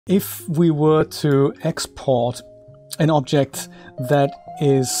If we were to export an object that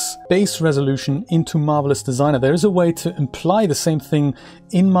is base resolution into Marvelous Designer, there is a way to imply the same thing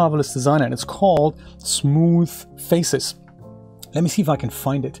in Marvelous Designer, and it's called Smooth Faces. Let me see if I can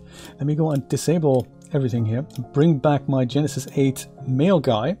find it. Let me go and disable everything here, bring back my Genesis 8 male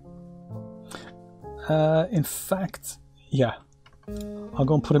guy. In fact, yeah, I'll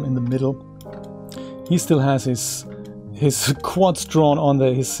go and put him in the middle. He still has his quads drawn on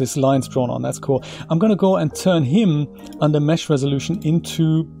there, his lines drawn on. That's cool. I'm gonna go and turn him under mesh resolution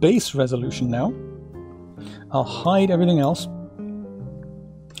into base resolution now. I'll hide everything else.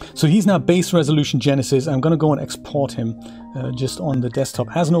 So he's now base resolution Genesis. I'm gonna go and export him just on the desktop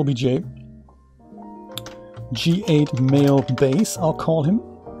as an OBJ. G8 male base, I'll call him.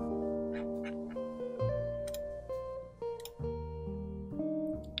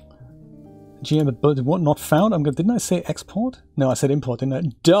 GM, but what not found? Didn't I say export? No, I said import, didn't I?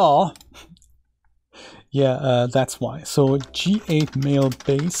 Duh! Yeah, that's why. So G8 male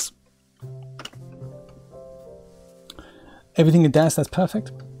base. Everything in DAZ, that's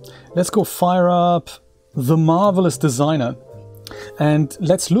perfect. Let's go fire up the Marvelous Designer. And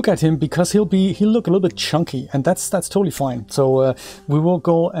let's look at him, because he'll look a little bit chunky, and that's totally fine. So we will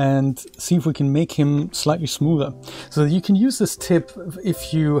go and see if we can make him slightly smoother. So you can use this tip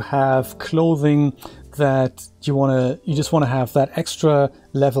if you have clothing that you just want to have that extra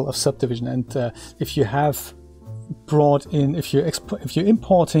level of subdivision, and if you have brought in, if you're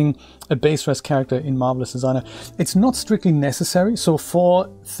importing a base res character in Marvelous Designer, it's not strictly necessary. So for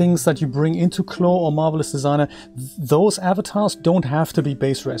things that you bring into CLO or Marvelous Designer, those avatars don't have to be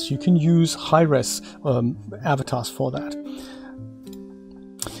base res. You can use high res avatars for that.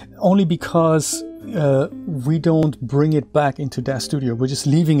 Only because we don't bring it back into DAZ Studio. We're just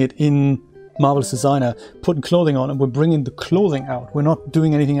leaving it in Marvelous Designer, putting clothing on, and we're bringing the clothing out. We're not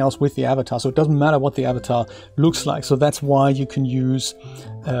doing anything else with the avatar, so it doesn't matter what the avatar looks like. So that's why you can use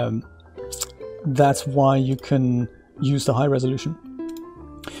the high resolution.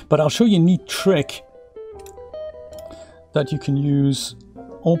 But I'll show you a neat trick that you can use.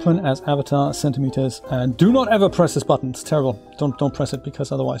 Open as avatar centimeters, and do not ever press this button. It's terrible. Don't press it,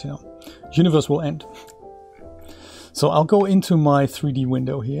 because otherwise, universe will end. So I'll go into my 3D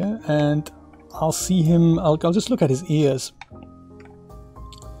window here, and I'll see him. I'll just look at his ears.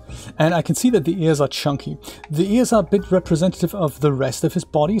 And I can see that the ears are chunky. The ears are a bit representative of the rest of his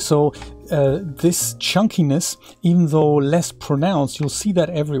body. So this chunkiness, even though less pronounced, you'll see that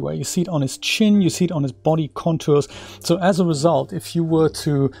everywhere. You see it on his chin, you see it on his body contours. So as a result, if you were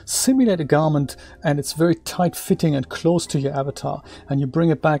to simulate a garment and it's very tight fitting and close to your avatar, and you bring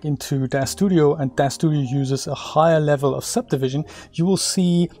it back into DAZ Studio, and DAZ Studio uses a higher level of subdivision, you will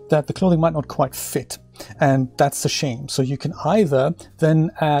see that the clothing might not quite fit. And that's a shame. So you can either then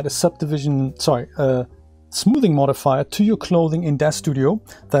add a smoothing modifier to your clothing in DAZ Studio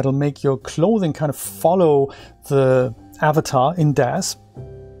that'll make your clothing kind of follow the avatar in DAZ,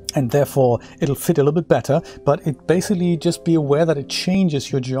 and therefore it'll fit a little bit better, but it basically just be aware that it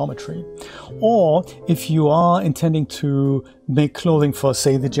changes your geometry. Or if you are intending to make clothing for,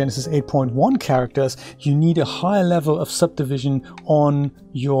 say, the Genesis 8.1 characters, you need a higher level of subdivision on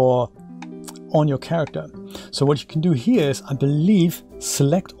your character. So what you can do here is, I believe,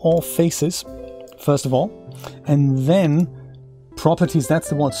 select all faces first of all, and then properties, that's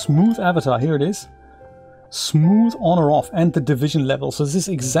the one, smooth avatar, here it is, smooth on or off, and the division level. So this is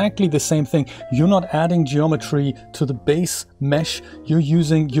exactly the same thing. You're not adding geometry to the base mesh, you're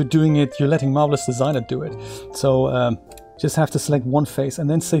letting Marvelous Designer do it. So just have to select one face and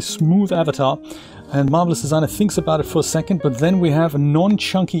then say smooth avatar, and Marvelous Designer thinks about it for a second, but then we have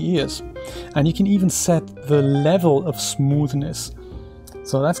non-chunky ears, and you can even set the level of smoothness.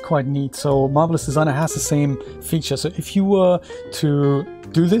 So that's quite neat. So Marvelous Designer has the same feature. So if you were to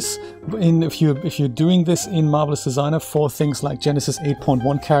do this, if you're doing this in Marvelous Designer for things like Genesis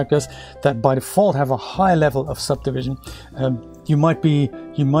 8.1 characters that by default have a high level of subdivision, you might be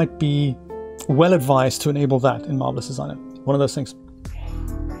well advised to enable that in Marvelous Designer. One of those things.